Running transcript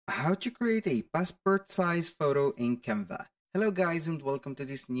How to create a passport size photo in Canva. Hello guys and welcome to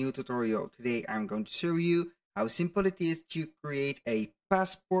this new tutorial. Today I'm going to show you how simple it is to create a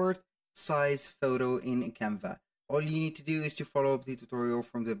passport size photo in Canva. All you need to do is to follow up the tutorial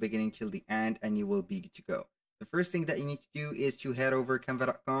from the beginning till the end and you will be good to go. The first thing that you need to do is to head over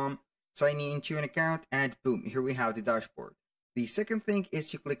canva.com, sign into an account, and boom, here we have the dashboard. The second thing is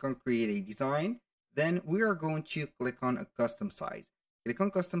to click on create a design. Then we are going to click on a custom size. Click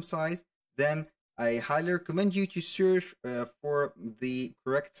on custom size, then I highly recommend you to search for the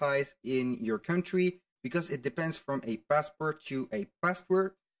correct size in your country because it depends from a passport to a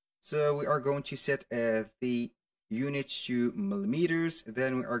passport. So we are going to set the units to millimeters.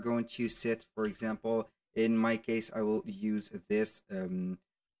 Then we are going to set, for example, in my case, I will use this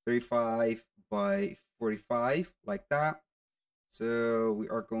 35 by 45 like that. So we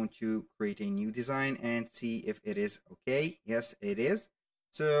are going to create a new design and see if it is okay. Yes, it is.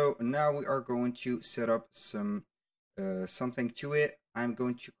 So now we are going to set up some something to it. I'm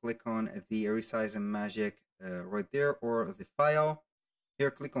going to click on the resize and magic right there, or the file.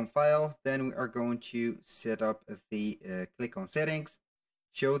 Here, click on file. Then we are going to set up the click on settings,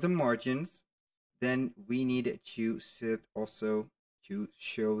 show the margins. Then we need to set also to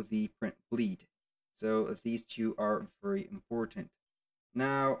show the print bleed. So these two are very important.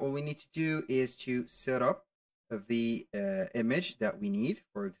 Now, all we need to do is to set up the image that we need.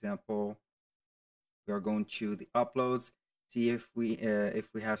 For example, we are going to the uploads, see if we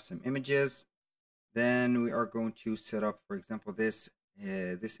have some images. Then we are going to set up, for example, this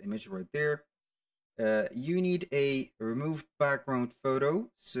image right there. You need a removed background photo.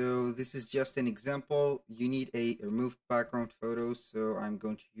 So this is just an example. You need a removed background photo. So I'm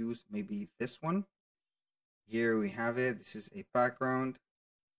going to use maybe this one. Here we have it. This is a background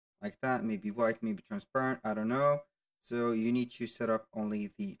like that, maybe white, maybe transparent, I don't know. So you need to set up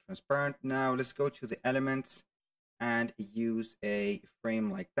only the transparent. Now let's go to the elements and use a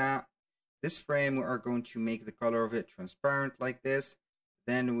frame like that. This frame, we are going to make the color of it transparent like this.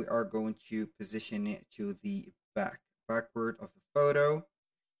 Then we are going to position it to the backward of the photo.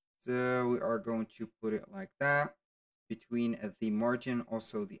 So we are going to put it like that, between the margin,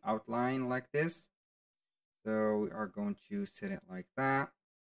 also the outline like this. So we are going to set it like that.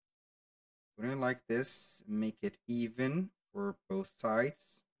 Put it like this, make it even for both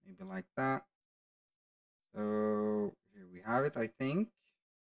sides, maybe like that. So here we have it, I think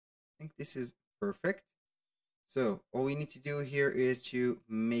this is perfect. So all we need to do here is to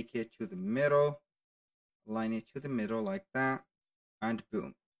make it to the middle, align it to the middle like that, and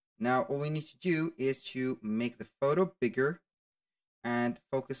boom. Now all we need to do is to make the photo bigger and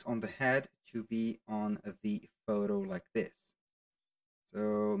focus on the head to be on the photo like this.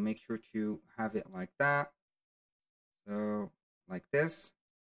 So make sure to have it like that. So like this,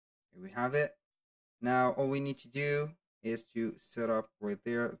 here we have it. Now all we need to do is to set up right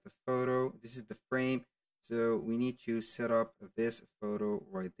there the photo. This is the frame. So we need to set up this photo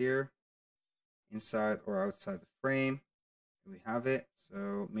right there, inside or outside the frame. Here we have it.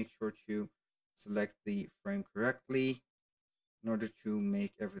 So make sure to select the frame correctly in order to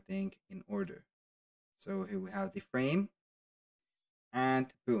make everything in order. So here we have the frame,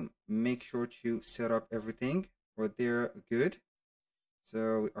 and boom, make sure to set up everything right there good.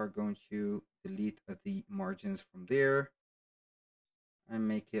 So we are going to delete the margins from there and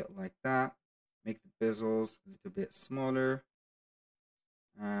make it like that. Make the bezels a little bit smaller,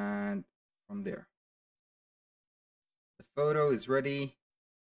 and from there the photo is ready,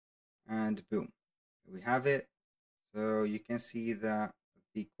 and boom, here we have it. So you can see that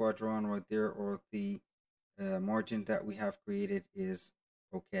the quadrant right there, or the margin that we have created, is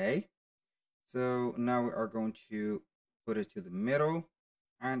okay. So now we are going to put it to the middle,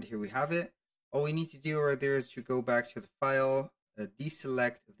 and here we have it. All we need to do right there is to go back to the file,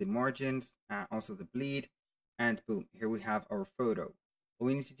 deselect the margins and also the bleed, and boom, here we have our photo. All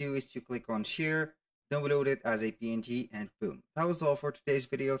we need to do is to click on share, download it as a PNG, and boom. That was all for today's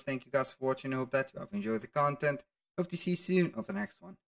video. Thank you guys for watching. I hope that you have enjoyed the content. Hope to see you soon on the next one.